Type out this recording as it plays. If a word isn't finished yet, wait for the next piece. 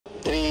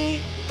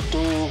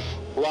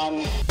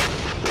1.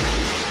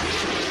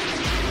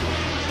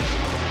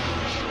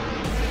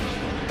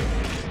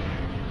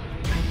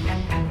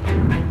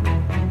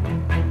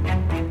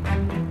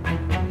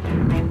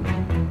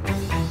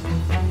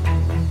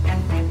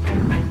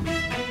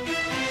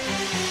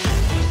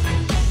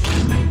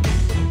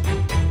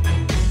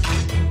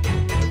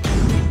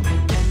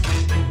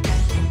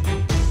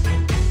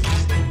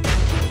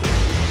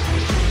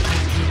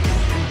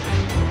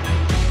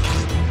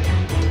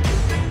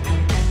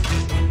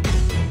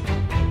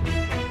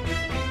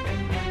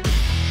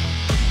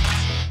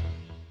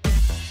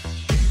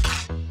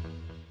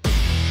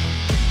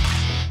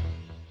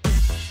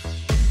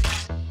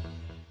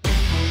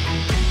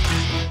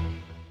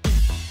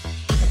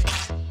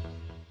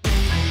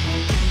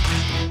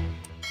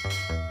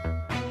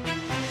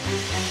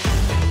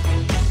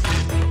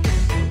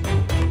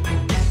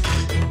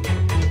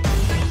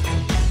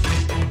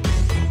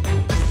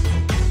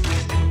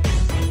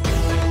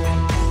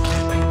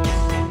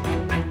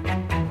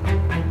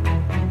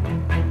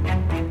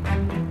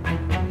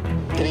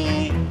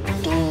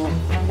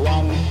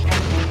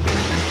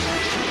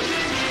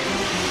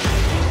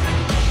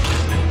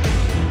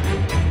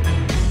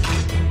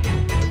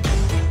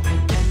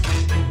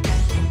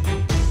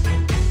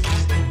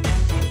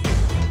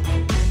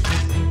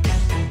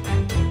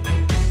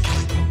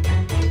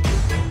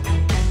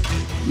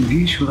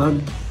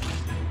 VSHORADS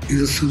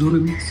is a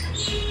pseudonym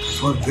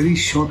for Very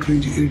Short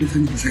Range Air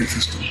Defense Missile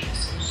System.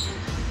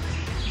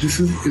 This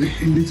is an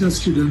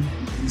indigenously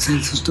developed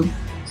missile system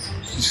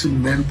which is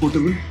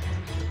man-portable,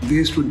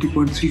 weighs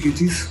 20.3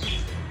 kg,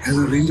 has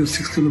a range of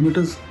 6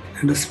 km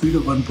and a speed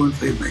of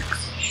 1.5 Mach.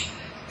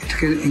 It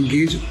can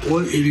engage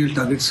all aerial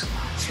targets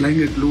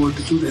flying at low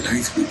altitude at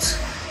high speeds.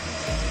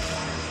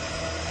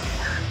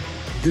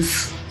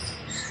 This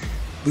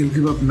will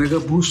give a mega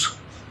boost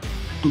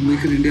to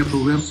Make in India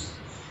program,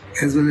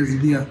 as well as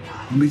be a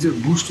major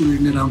boost to the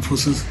Indian Armed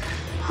Forces,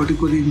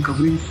 particularly in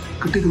covering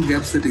critical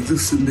gaps that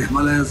exist in the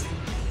Himalayas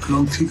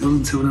along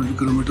 3,700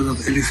 kilometers of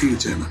LAC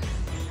with China.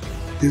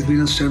 There's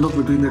been a standoff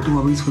between the two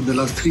armies for the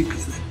last 3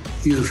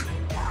 years,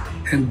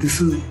 and this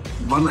is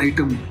one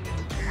item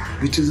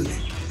which is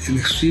an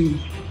extreme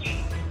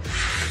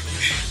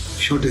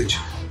shortage.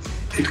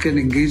 It can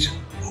engage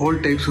all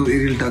types of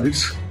aerial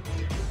targets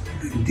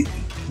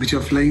which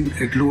are flying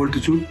at low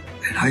altitude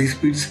and high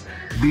speeds,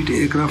 be it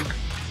aircraft,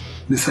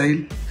 missile,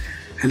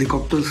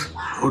 helicopters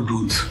or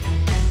drones.